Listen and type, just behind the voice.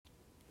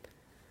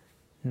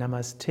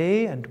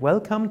Namaste and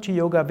welcome to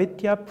Yoga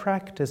Vidya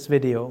practice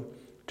video.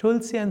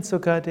 Tulsi and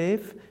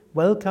Sukadev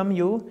welcome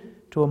you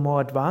to a more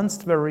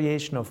advanced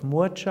variation of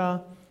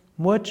Murccha,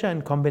 Murccha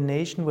in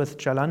combination with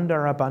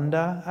Jalandhara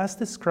Bandha as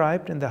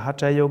described in the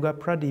Hatha Yoga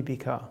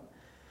Pradipika.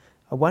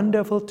 A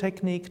wonderful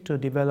technique to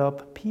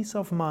develop peace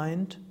of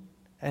mind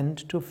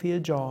and to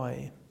feel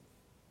joy.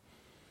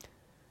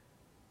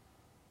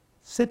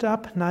 Sit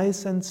up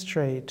nice and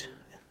straight,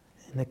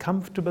 in a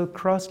comfortable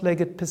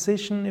cross-legged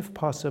position if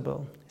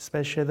possible.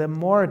 Especially the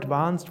more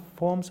advanced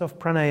forms of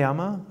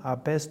pranayama are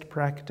best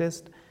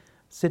practiced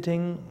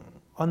sitting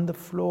on the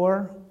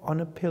floor on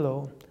a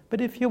pillow. But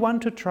if you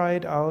want to try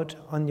it out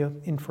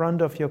in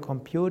front of your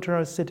computer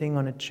or sitting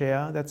on a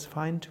chair, that's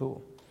fine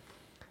too.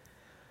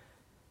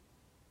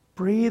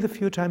 Breathe a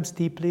few times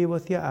deeply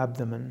with your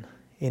abdomen.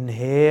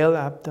 Inhale,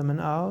 abdomen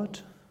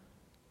out.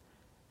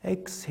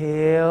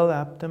 Exhale,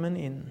 abdomen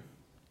in.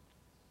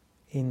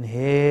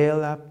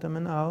 Inhale,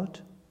 abdomen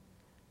out.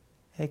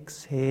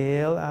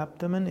 Exhale,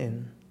 abdomen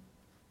in.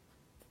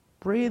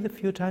 Breathe a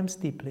few times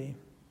deeply.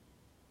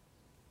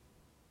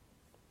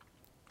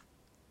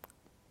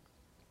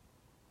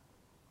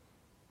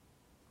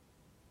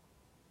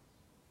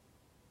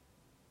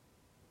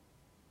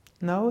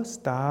 Now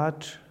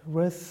start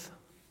with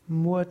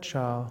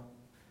Murccha.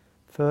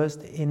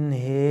 First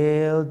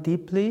inhale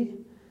deeply.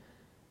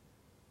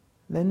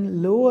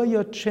 Then lower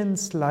your chin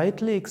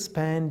slightly,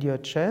 expand your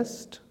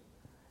chest.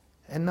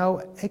 And now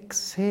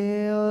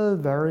exhale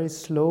very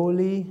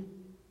slowly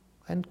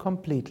and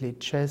completely,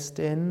 chest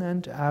in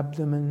and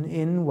abdomen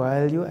in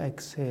while you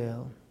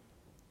exhale.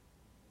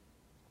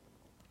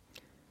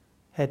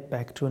 Head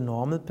back to a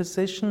normal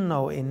position.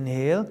 Now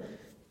inhale,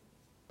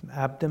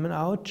 abdomen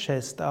out,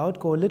 chest out.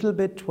 Go a little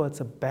bit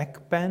towards a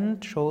back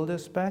bend,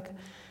 shoulders back.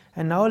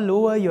 And now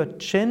lower your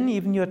chin,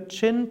 even your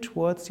chin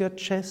towards your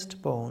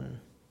chest bone.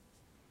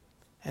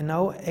 And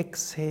now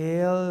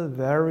exhale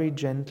very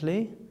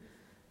gently.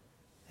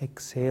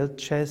 Exhale,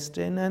 chest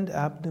in and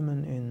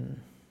abdomen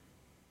in.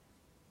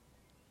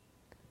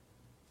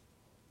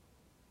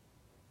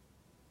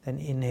 Then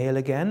inhale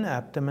again,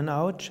 abdomen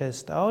out,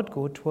 chest out,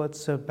 go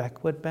towards a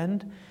backward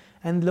bend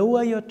and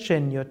lower your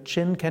chin. Your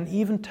chin can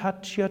even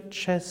touch your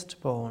chest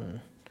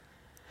bone.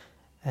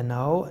 And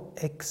now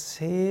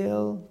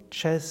exhale,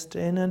 chest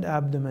in and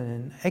abdomen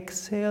in.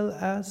 Exhale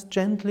as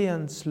gently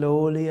and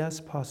slowly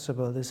as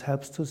possible. This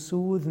helps to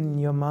soothe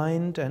your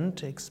mind and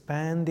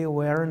expand the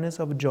awareness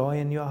of joy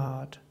in your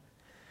heart.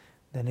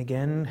 Then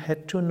again,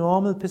 head to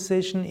normal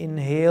position.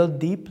 Inhale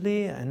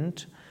deeply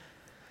and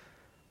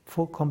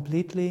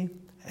completely.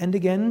 And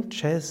again,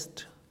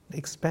 chest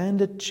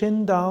expanded,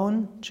 chin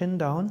down.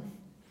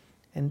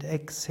 And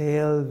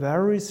exhale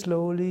very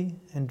slowly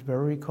and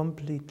very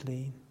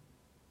completely.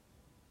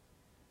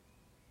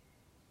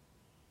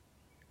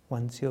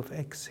 Once you've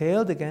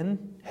exhaled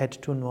again, head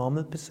to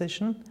normal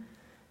position.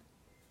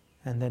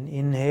 And then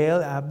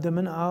inhale,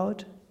 abdomen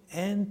out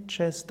and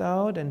chest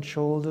out and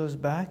shoulders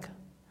back.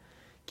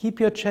 Keep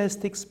your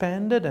chest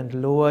expanded and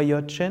lower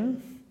your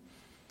chin.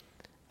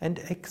 And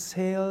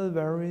exhale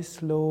very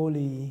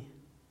slowly,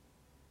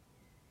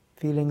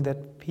 feeling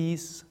that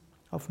peace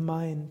of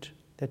mind,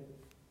 that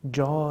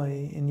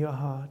joy in your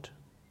heart.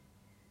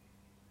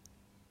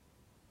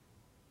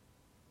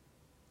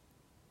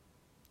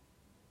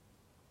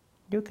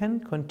 You can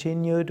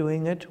continue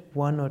doing it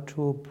one or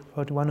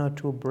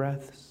two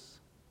breaths.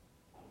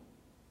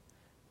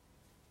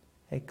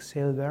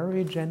 Exhale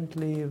very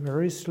gently,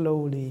 very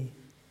slowly,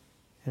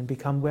 and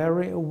become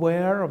very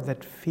aware of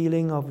that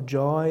feeling of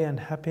joy and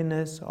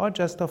happiness or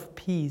just of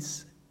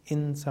peace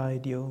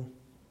inside you.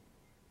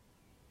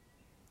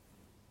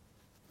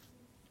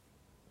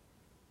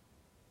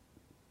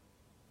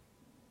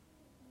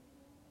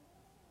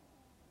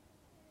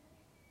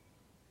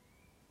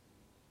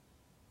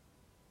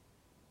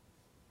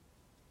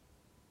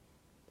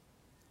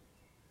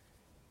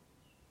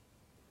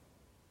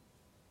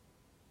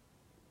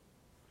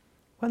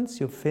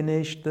 Once you've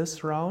finished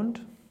this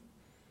round,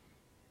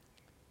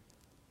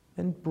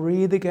 then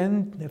breathe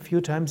again a few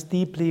times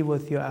deeply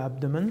with your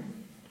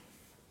abdomen.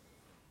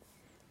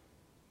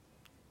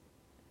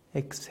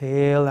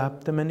 Exhale,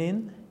 abdomen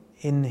in.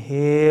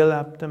 Inhale,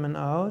 abdomen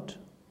out.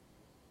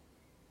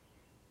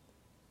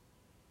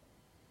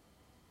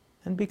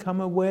 And become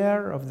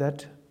aware of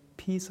that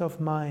peace of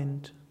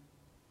mind.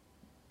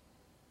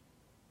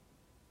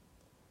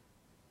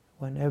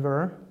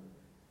 Whenever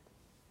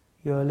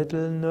you're a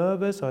little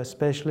nervous, or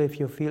especially if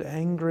you feel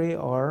angry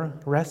or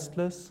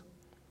restless,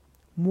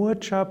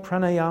 Murccha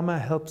Pranayama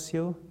helps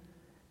you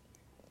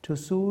to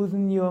soothe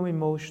your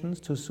emotions,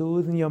 to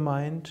soothe your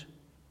mind,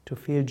 to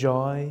feel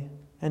joy,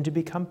 and to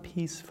become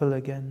peaceful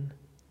again.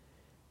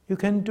 You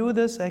can do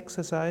this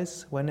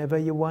exercise whenever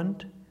you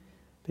want,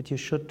 but you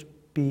should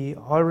be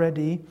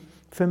already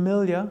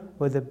familiar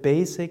with the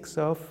basics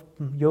of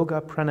yoga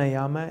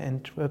pranayama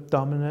and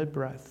abdominal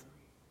breath.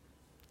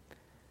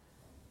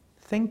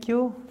 Thank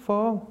you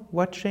for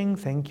watching,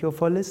 thank you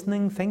for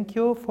listening, thank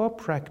you for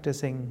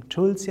practicing.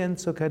 Tulsi and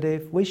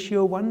Sukadev wish you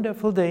a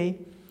wonderful day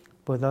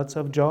with lots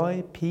of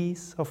joy,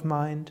 peace of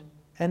mind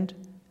and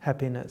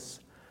happiness.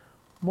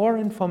 More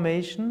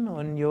information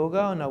on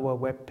yoga on our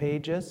web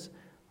pages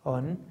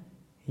on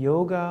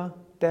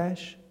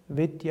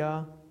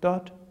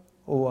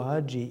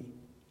yoga-vidya.org.